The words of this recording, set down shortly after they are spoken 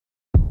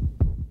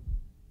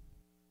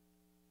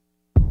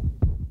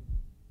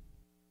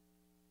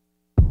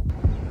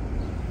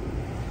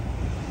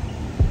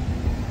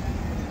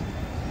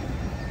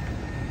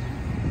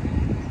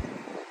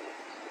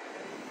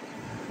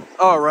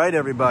All right,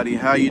 everybody,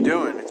 how you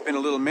doing? It's been a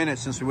little minute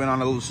since we went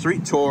on a little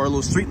street tour, a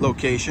little street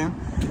location.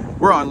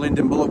 We're on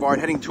Linden Boulevard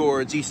heading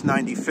towards East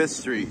 95th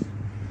Street.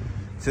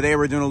 Today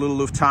we're doing a little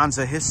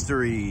Lufthansa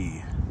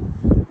history.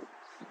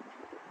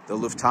 The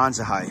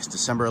Lufthansa heist,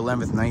 December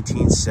 11th,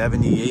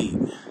 1978.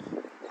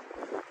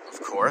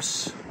 Of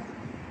course.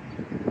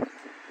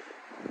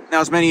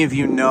 Now, as many of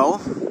you know,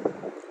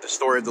 the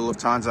story of the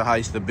Lufthansa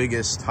heist, the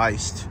biggest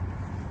heist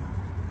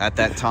at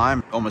that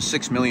time, almost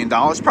 $6 million,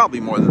 probably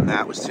more than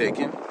that, was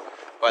taken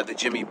by the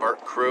Jimmy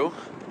Burke crew.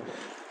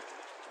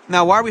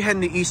 Now, why are we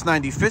heading to East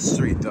 95th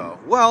Street, though?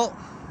 Well,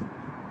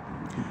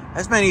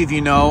 as many of you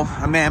know,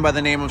 a man by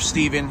the name of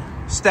Stephen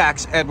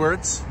Stacks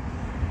Edwards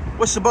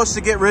was supposed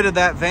to get rid of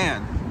that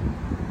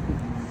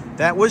van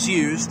that was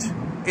used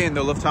in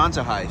the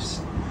Lufthansa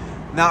heist.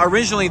 Now,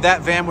 originally,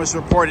 that van was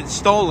reported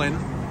stolen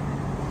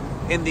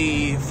in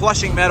the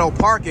Flushing Meadow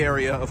Park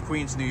area of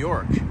Queens, New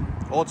York.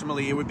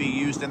 Ultimately, it would be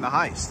used in the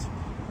heist.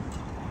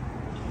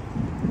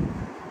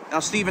 Now,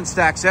 Stephen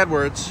Stacks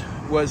Edwards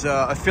was an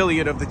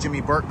affiliate of the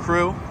Jimmy Burke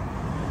crew.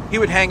 He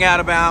would hang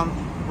out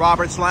around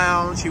Robert's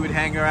Lounge. He would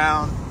hang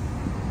around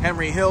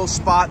Henry Hill's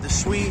spot, the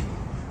Suite.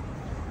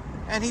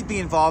 And he'd be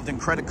involved in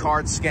credit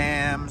card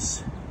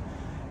scams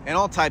and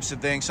all types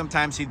of things.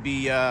 Sometimes he'd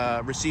be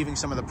receiving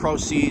some of the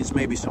proceeds,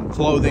 maybe some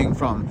clothing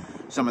from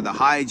some of the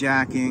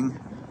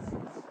hijacking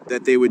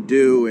that they would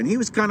do. And he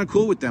was kind of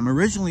cool with them.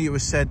 Originally, it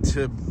was said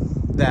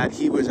that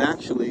he was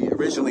actually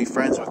originally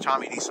friends with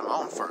Tommy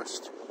DeSimone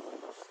first.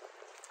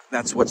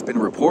 That's what's been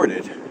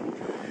reported.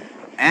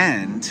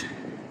 And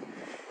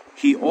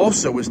he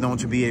also was known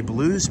to be a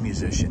blues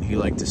musician. He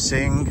liked to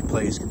sing,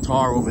 play his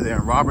guitar over there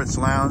in Robert's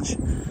Lounge.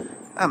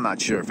 I'm not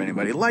sure if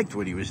anybody liked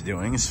what he was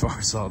doing as far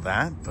as all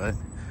that, but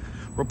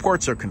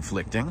reports are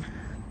conflicting.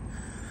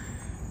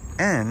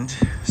 And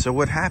so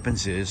what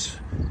happens is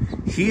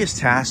he is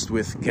tasked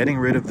with getting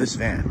rid of this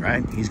van,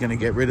 right? He's going to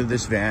get rid of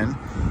this van,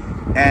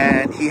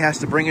 and he has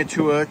to bring it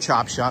to a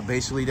chop shop,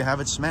 basically, to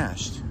have it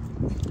smashed.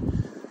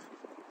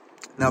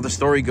 Now, the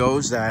story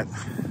goes that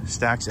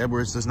Stacks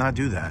Edwards does not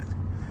do that.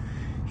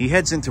 He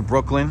heads into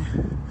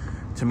Brooklyn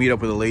to meet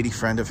up with a lady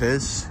friend of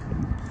his,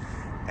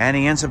 and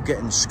he ends up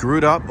getting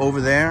screwed up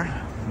over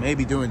there,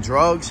 maybe doing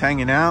drugs,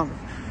 hanging out,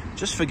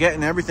 just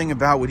forgetting everything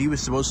about what he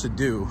was supposed to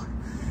do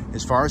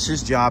as far as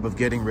his job of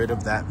getting rid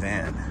of that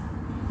van.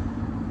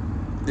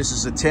 This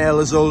is a tale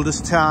as old as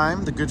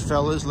time, the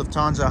Goodfellas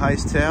Lufthansa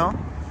heist tale,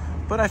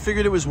 but I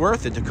figured it was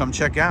worth it to come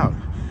check out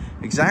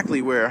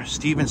exactly where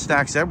Stephen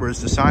Stacks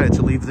Edwards decided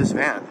to leave this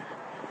van.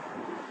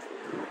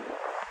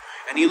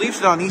 And he leaves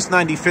it on East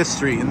 95th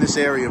Street in this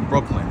area of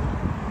Brooklyn.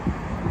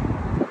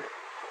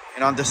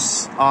 And on the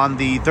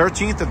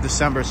 13th of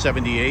December,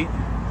 78,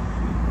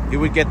 it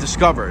would get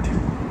discovered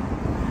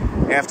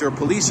after a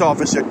police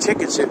officer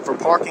tickets it for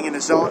parking in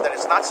a zone that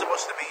it's not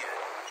supposed to be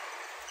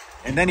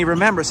in. And then he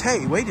remembers,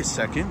 hey, wait a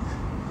second.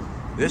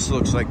 This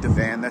looks like the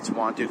van that's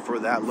wanted for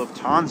that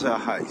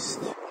Lufthansa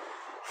heist.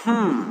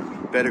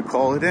 Better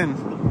call it in.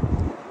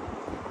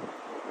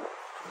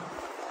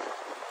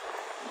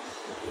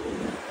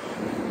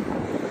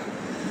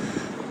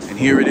 And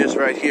here it is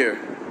right here.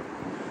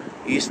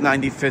 East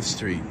 95th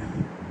Street.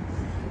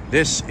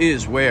 This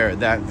is where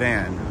that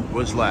van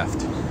was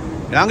left.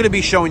 And I'm going to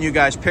be showing you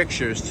guys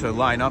pictures to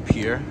line up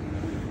here.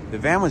 The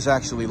van was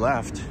actually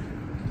left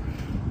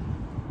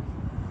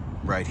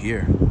right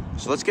here.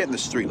 So let's get in the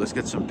street. Let's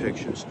get some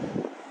pictures.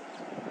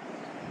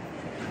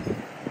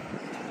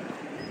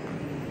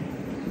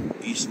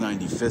 East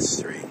 95th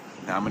Street.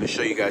 Now I'm going to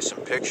show you guys some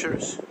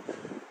pictures.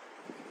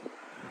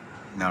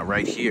 Now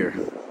right here,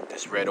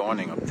 this red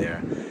awning up there,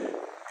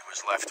 it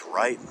was left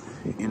right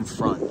in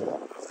front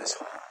of this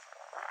home.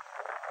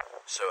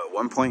 So at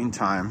one point in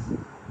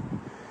time,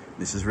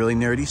 this is really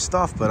nerdy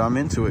stuff, but I'm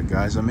into it,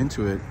 guys. I'm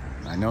into it.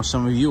 I know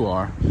some of you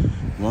are.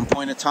 At one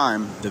point in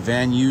time, the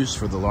van used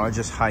for the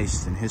largest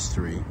heist in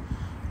history,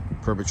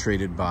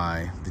 perpetrated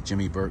by the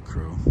Jimmy Burke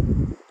crew,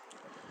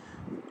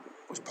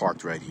 was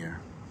parked right here.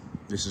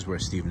 This is where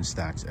Stephen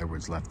Stacks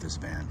Edwards left this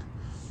van.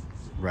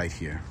 Right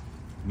here.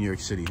 New York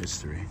City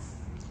history.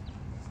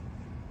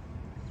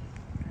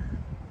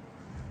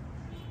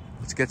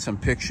 Let's get some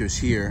pictures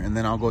here, and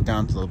then I'll go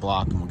down to the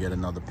block and we'll get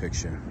another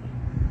picture.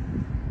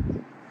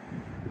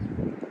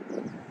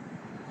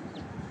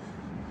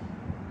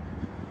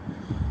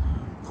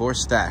 Poor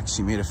Stacks,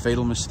 you made a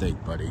fatal mistake,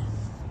 buddy.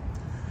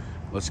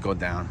 Let's go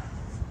down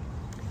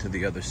to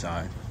the other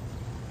side.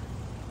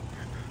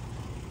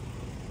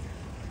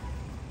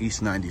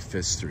 East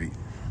 95th Street,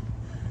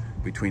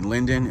 between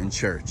Linden and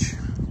Church.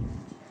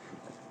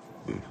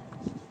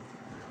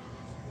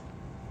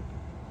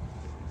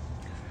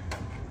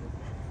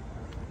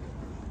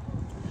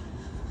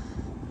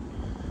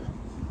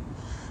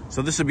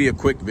 So this will be a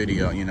quick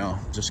video, you know,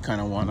 just kind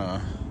of want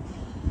to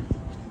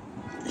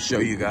show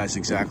you guys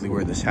exactly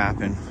where this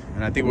happened.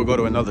 And I think we'll go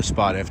to another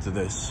spot after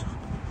this.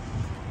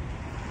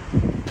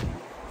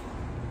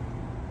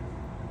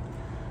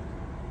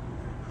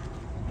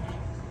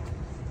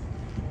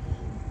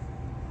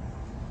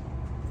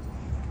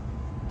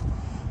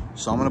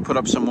 So I'm going to put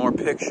up some more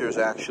pictures,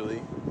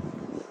 actually.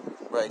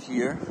 right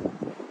here.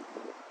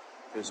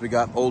 Because we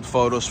got old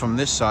photos from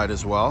this side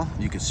as well.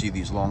 You can see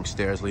these long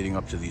stairs leading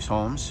up to these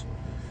homes.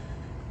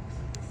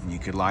 And you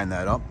could line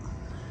that up.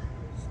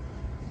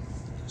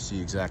 See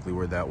exactly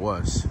where that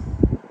was.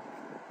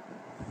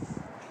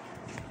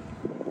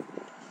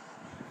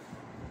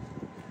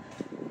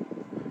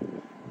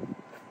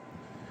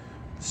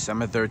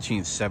 December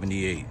 13th,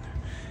 78.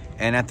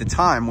 And at the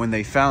time when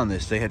they found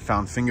this, they had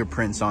found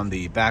fingerprints on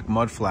the back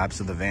mud flaps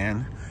of the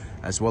van,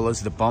 as well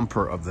as the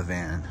bumper of the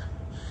van.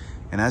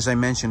 And as I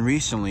mentioned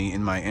recently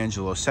in my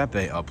Angelo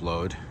Sepe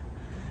upload,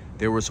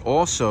 there was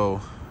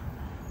also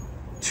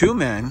 2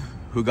 men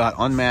who got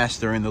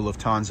unmasked during the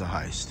Lufthansa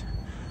heist.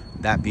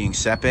 That being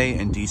Sepe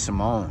and Di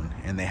Simone.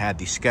 And they had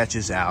the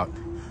sketches out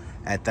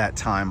at that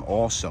time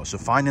also. So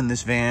finding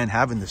this van,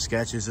 having the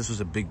sketches, this was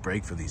a big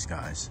break for these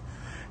guys.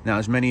 Now,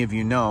 as many of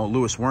you know,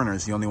 Louis Werner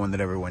is the only one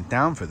that ever went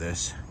down for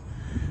this.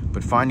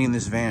 But finding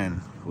this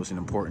van was an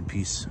important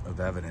piece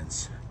of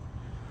evidence.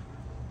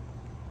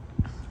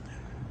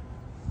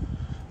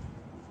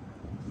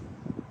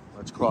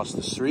 Let's cross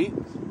the street.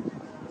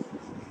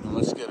 And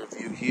let's get a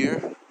view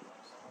here.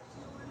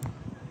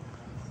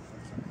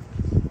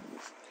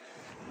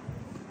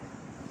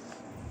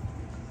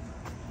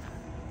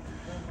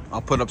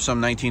 I'll put up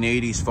some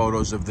 1980s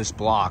photos of this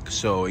block,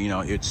 so, you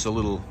know, it's a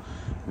little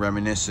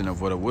reminiscent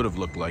of what it would have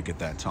looked like at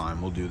that time.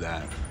 We'll do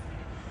that.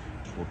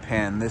 We'll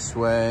pan this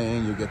way,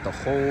 and you get the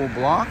whole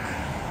block.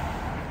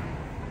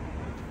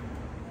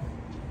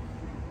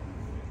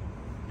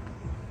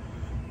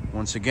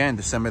 Once again,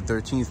 December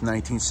 13th,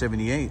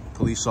 1978,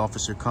 police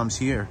officer comes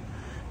here,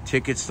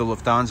 tickets the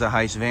Lufthansa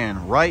heist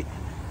van right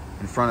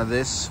in front of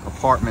this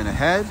apartment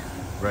ahead,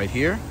 right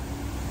here,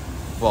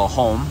 well,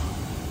 home.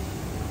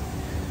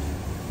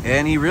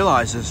 And he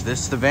realizes this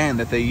is the van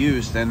that they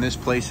used, and this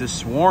place is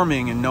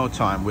swarming in no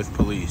time with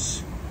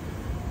police.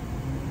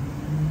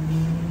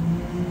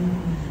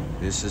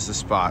 This is the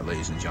spot,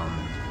 ladies and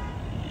gentlemen.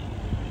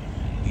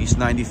 East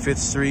 95th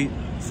Street,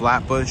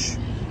 Flatbush,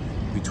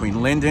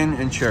 between Linden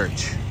and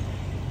Church.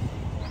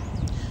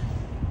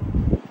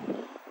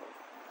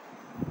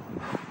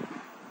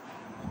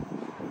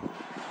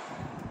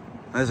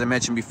 As I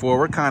mentioned before,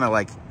 we're kind of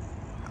like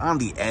on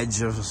the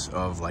edge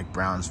of like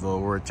Brownsville.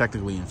 We're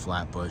technically in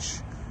Flatbush,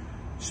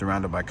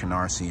 surrounded by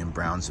Canarsie and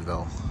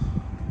Brownsville.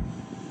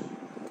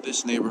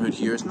 This neighborhood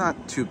here is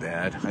not too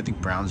bad. I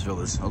think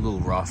Brownsville is a little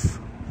rough.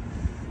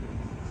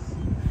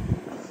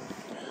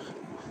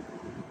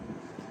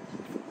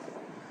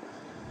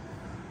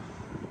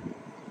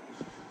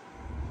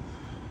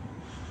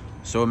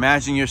 So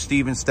imagine you're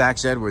Steven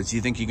Stacks Edwards.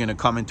 You think you're gonna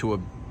come into a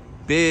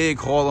big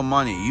haul of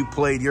money. You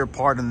played your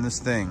part in this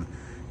thing.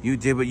 You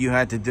did what you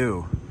had to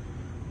do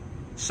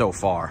so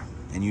far.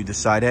 And you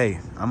decide, hey,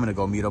 I'm gonna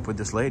go meet up with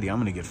this lady. I'm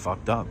gonna get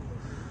fucked up.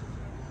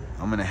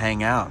 I'm gonna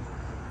hang out.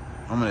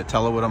 I'm gonna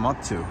tell her what I'm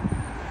up to.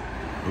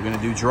 We're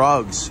gonna do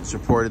drugs. It's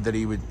reported that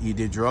he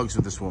did drugs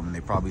with this woman.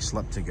 They probably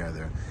slept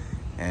together.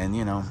 And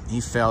you know,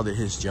 he failed at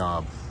his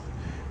job,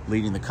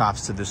 leading the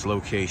cops to this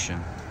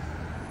location.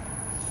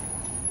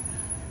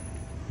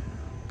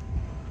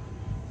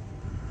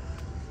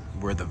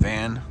 Where the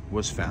van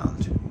was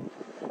found.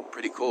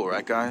 Pretty cool,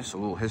 right guys? A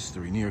little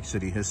history, New York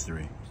City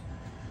history.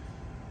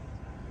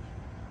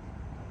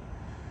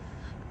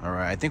 All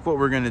right, I think what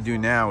we're gonna do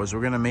now is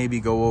we're gonna maybe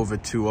go over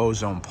to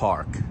Ozone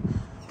Park.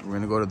 We're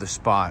gonna go to the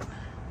spot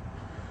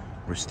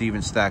where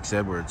Steven Stacks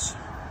Edwards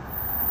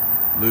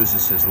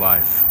loses his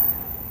life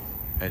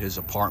at his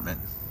apartment.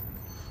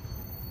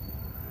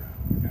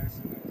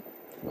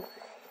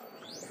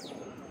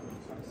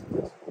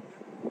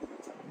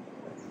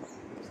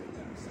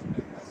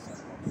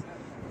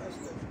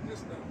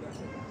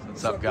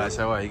 What's up, guys?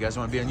 How are you? You guys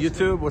want to be on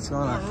YouTube? What's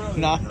going on?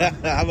 No,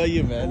 how about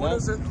you, man? What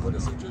is it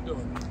you're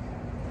doing?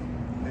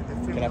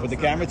 Can I put the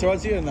camera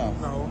towards you or no?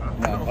 No.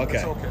 Okay.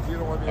 It's okay. You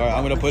don't want me All right,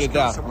 I'm gonna put it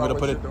down. I'm gonna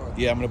put it.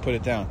 Yeah, I'm gonna put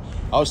it down.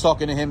 I was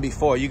talking to him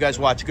before. You guys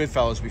watched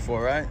Goodfellas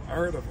before, right? I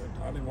heard of it.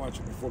 I didn't watch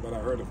it before, but I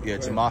heard of it. Yeah,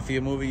 it's a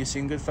mafia movie. You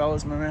seen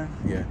Goodfellas, my man?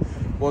 Yeah.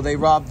 Well, they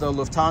robbed the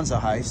Lufthansa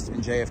heist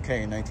in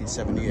JFK in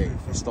 1978.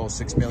 They stole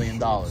 $6 million.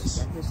 That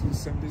was in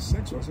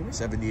 76, wasn't it?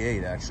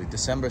 78, actually.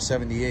 December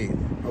 78.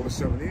 I was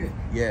 78.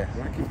 Yeah.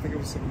 Well, I keep thinking it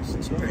was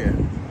 76, right?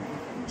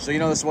 Yeah. So you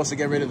know they're supposed to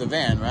get rid of the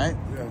van, right?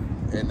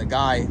 Yeah. And the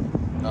guy,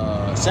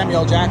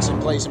 Samuel Jackson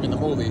plays him in the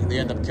movie. They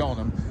end up killing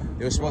him.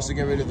 They were supposed to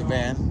get rid of the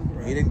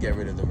van. He didn't get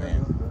rid of the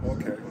van.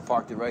 Okay. He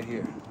parked it right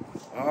here.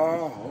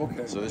 Oh,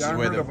 okay. So this is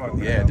where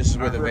this is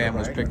where the van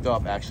was picked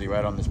up, actually,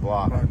 right on this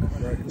block.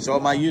 Right. So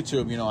on my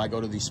YouTube, you know, I go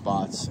to these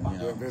spots. You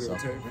know, so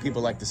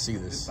people like to see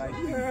this,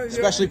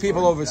 especially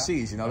people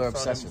overseas. You know, they're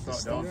obsessed with this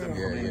stuff.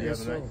 Yeah.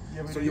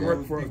 So you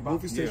work for a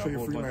movie station or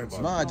you're freelance?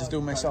 No, I just do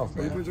it myself,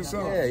 man. You do it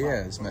yourself?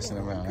 Yeah, just messing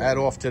around. I had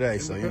off today,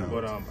 so you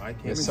know.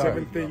 Yes,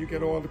 sir. You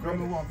get all the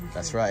credit?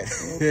 That's right.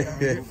 Hear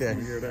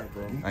that,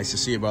 bro. Nice to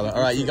see you, brother.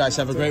 All right, you guys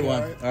have a great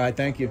one. All right,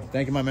 thank you.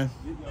 Thank you, my man.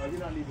 You're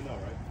not leaving now,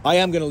 right? I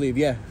am going to leave,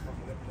 yeah.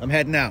 I'm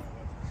heading out.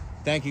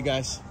 Thank you,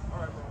 guys.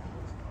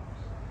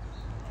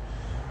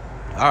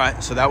 All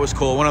right, so that was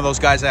cool. One of those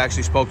guys I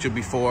actually spoke to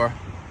before.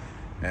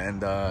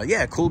 And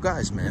yeah, cool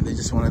guys, man. They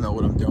just want to know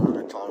what I'm doing.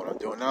 I tell them what I'm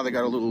doing. Now they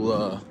got a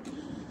little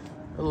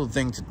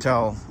thing to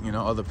tell, you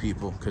know, other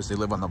people, because they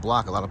live on the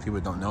block. A lot of people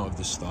don't know of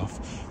this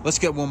stuff. Let's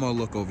get one more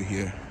look over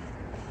here.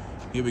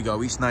 Here we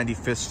go, East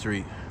 95th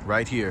Street,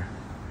 right here.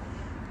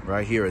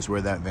 Right here is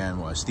where that van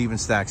was. Stephen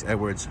Stacks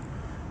Edwards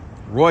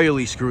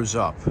royally screws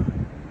up.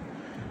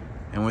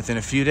 And within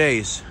a few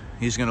days,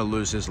 he's gonna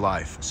lose his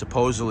life,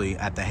 supposedly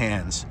at the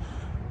hands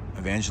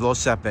of Angelo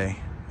Sepe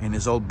and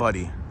his old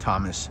buddy,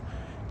 Thomas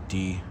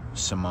D.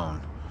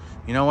 Simone.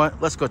 You know what?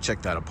 Let's go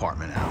check that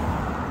apartment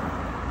out.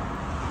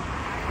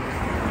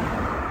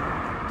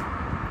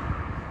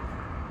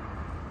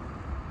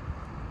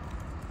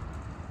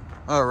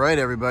 All right,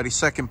 everybody,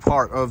 second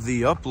part of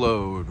the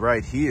upload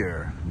right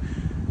here.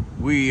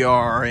 We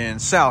are in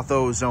South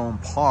Ozone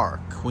Park,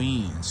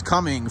 Queens,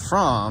 coming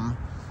from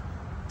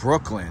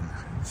Brooklyn,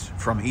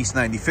 from East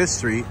 95th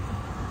Street,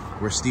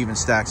 where Stephen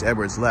Stacks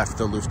Edwards left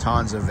the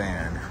Lufthansa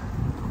van.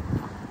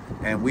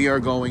 And we are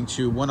going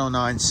to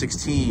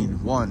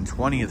 10916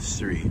 120th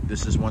Street.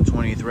 This is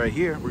 120th right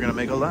here. We're gonna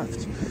make a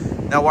left.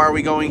 Now, why are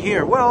we going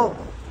here? Well,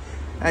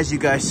 as you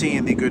guys see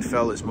in the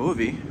Goodfellas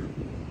movie,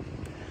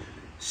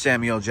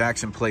 Samuel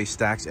Jackson plays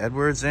Stacks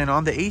Edwards, and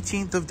on the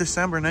 18th of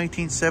December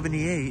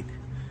 1978,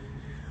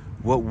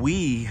 what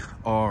we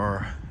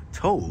are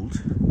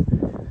told,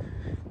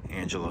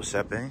 Angelo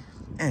Sepe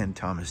and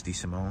Thomas D.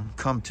 Simone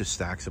come to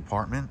Stacks'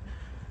 apartment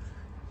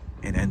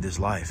and end his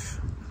life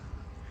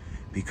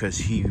because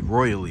he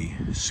royally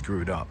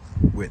screwed up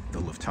with the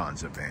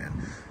Lufthansa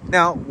van.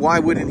 Now, why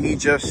wouldn't he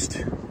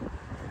just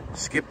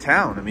skip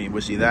town? I mean,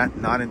 was he that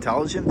not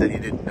intelligent that he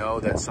didn't know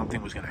that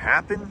something was going to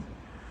happen?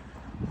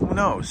 Who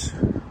knows?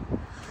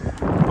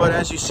 But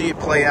as you see it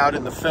play out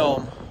in the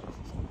film,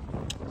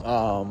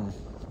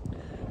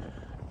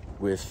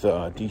 with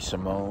D.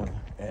 Simone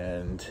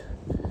and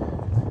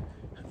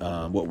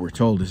what we're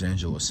told is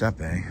Angelo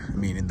Sepe. I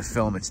mean, in the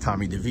film, it's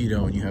Tommy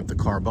DeVito, and you have the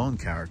Carbone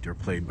character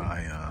played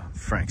by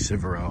Frank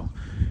Sivero,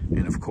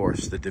 and of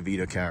course, the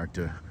DeVito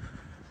character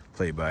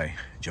played by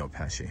Joe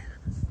Pesci.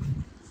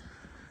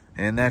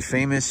 And that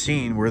famous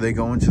scene where they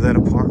go into that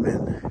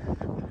apartment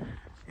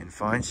and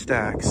find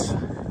Stacks,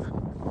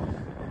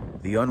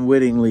 the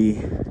unwittingly,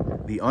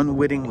 is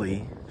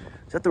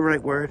that the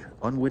right word?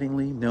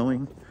 Unwittingly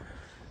knowing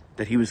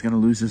that he was going to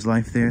lose his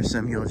life there,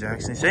 Samuel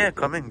Jackson. He said, yeah,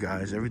 come in,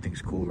 guys.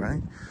 Everything's cool,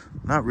 right?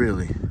 Not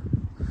really.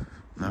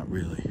 Not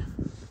really.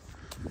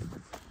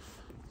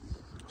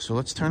 So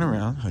let's turn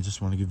around. I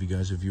just want to give you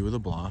guys a view of the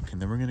block,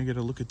 and then we're going to get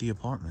a look at the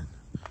apartment.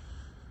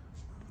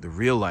 The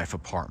real-life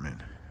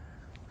apartment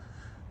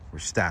where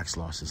Stacks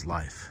lost his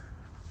life.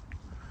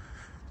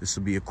 This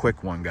will be a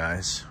quick one,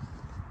 guys.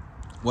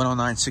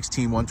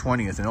 10916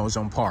 120th in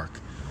Ozone Park.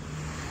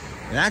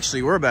 And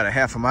actually, we're about a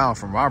half a mile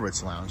from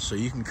Robert's Lounge, so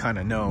you can kind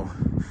of know,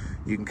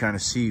 you can kind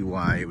of see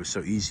why it was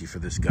so easy for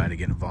this guy to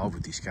get involved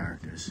with these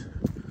characters.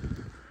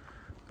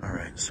 All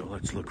right, so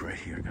let's look right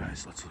here,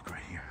 guys. Let's look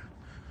right here.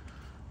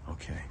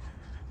 Okay.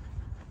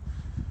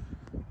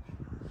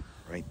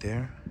 Right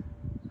there.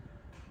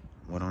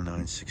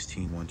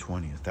 10916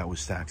 120th. That was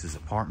Stacks'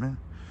 apartment.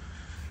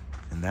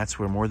 And that's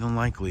where, more than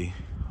likely,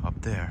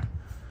 up there,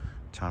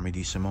 Tommy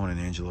D. Simone and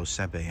Angelo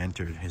Sepe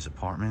entered his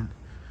apartment,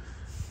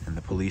 and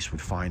the police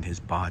would find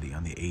his body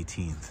on the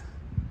 18th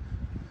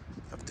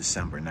of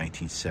December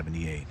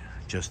 1978,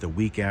 just a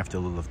week after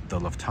the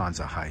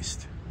Lufthansa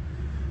heist.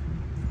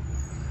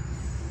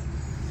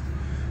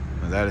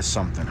 Now that is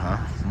something, huh?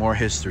 More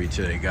history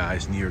today,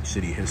 guys. New York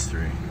City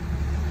history.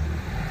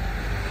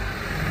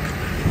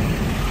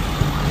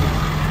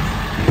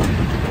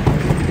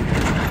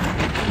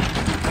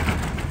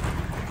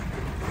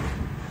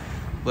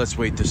 Let's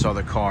wait this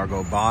other car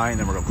go by, and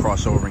then we're gonna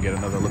cross over and get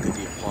another look at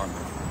the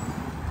apartment.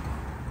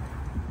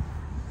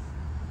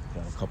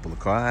 Got a couple of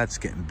cars. It's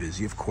getting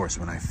busy. Of course,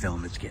 when I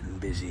film, it's getting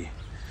busy.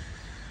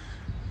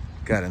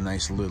 Got a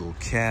nice little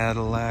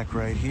Cadillac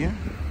right here.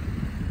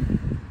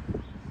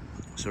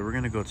 So we're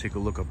gonna go take a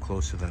look up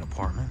close to that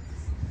apartment.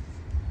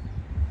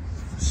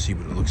 See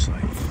what it looks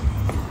like.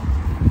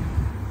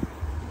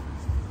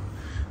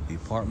 The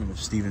apartment of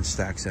Stephen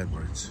Stacks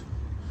Edwards.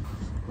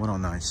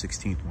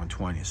 10916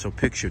 120. So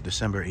picture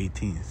December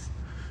 18th.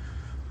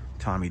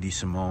 Tommy D.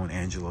 Simone,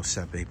 Angelo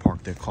Sepe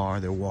parked their car.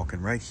 They're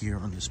walking right here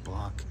on this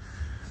block,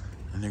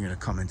 and they're gonna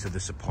come into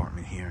this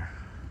apartment here.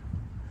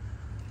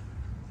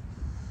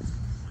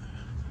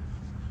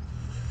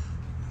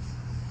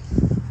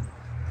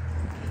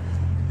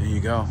 There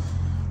you go,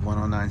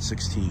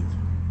 10916.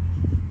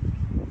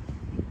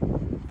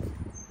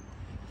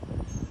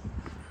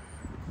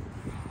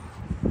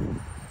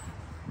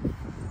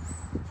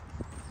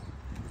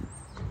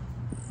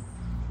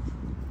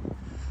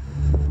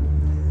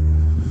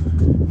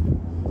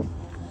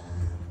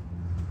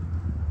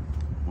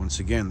 Once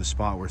again, the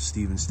spot where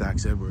Stephen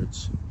Stacks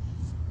Edwards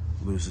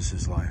loses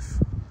his life.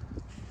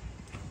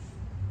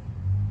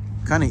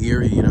 Kind of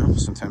eerie, you know?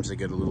 Sometimes I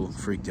get a little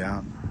freaked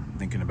out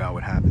thinking about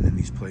what happened in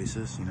these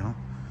places, you know?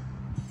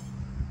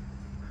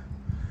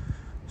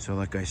 So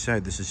like I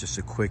said, this is just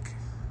a quick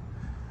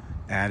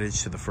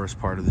adage to the first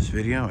part of this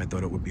video. I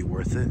thought it would be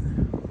worth it.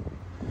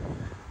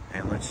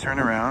 And let's turn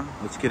around.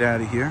 Let's get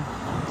out of here.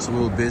 It's a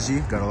little busy.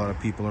 Got a lot of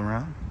people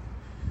around.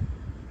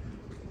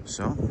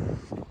 So,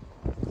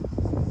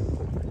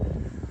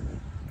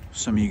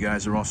 some of you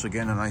guys are also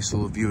getting a nice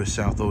little view of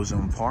South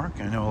Ozone Park.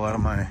 I know a lot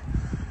of my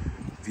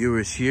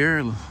viewers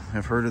here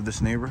have heard of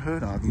this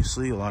neighborhood.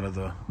 Obviously, a lot of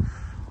the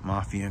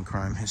mafia and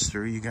crime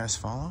history you guys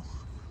follow.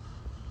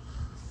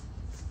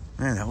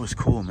 Man, that was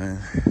cool, man.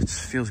 It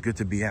feels good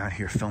to be out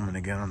here filming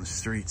again on the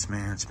streets,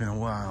 man. It's been a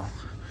while.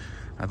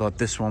 I thought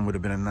this one would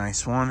have been a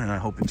nice one, and I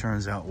hope it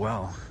turns out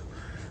well.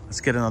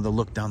 Let's get another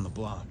look down the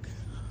block.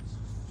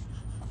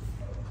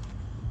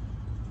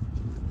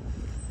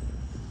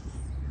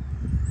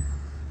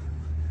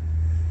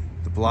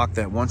 The block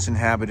that once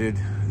inhabited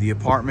the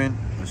apartment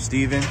of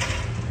Stephen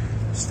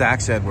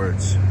Stax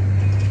Edwards,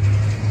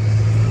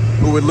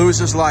 who would lose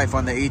his life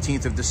on the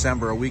 18th of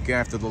December, a week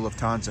after the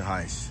Lufthansa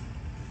heist,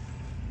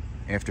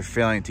 after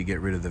failing to get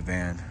rid of the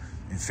van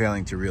and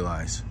failing to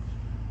realize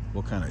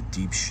what kind of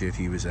deep shit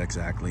he was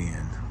exactly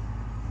in.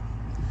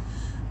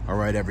 All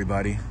right,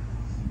 everybody,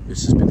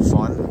 this has been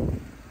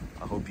fun.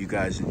 I hope you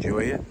guys enjoy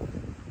it,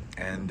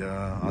 and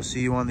I'll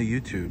see you on the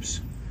YouTubes.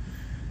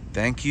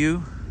 Thank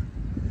you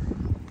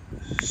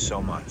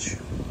so much.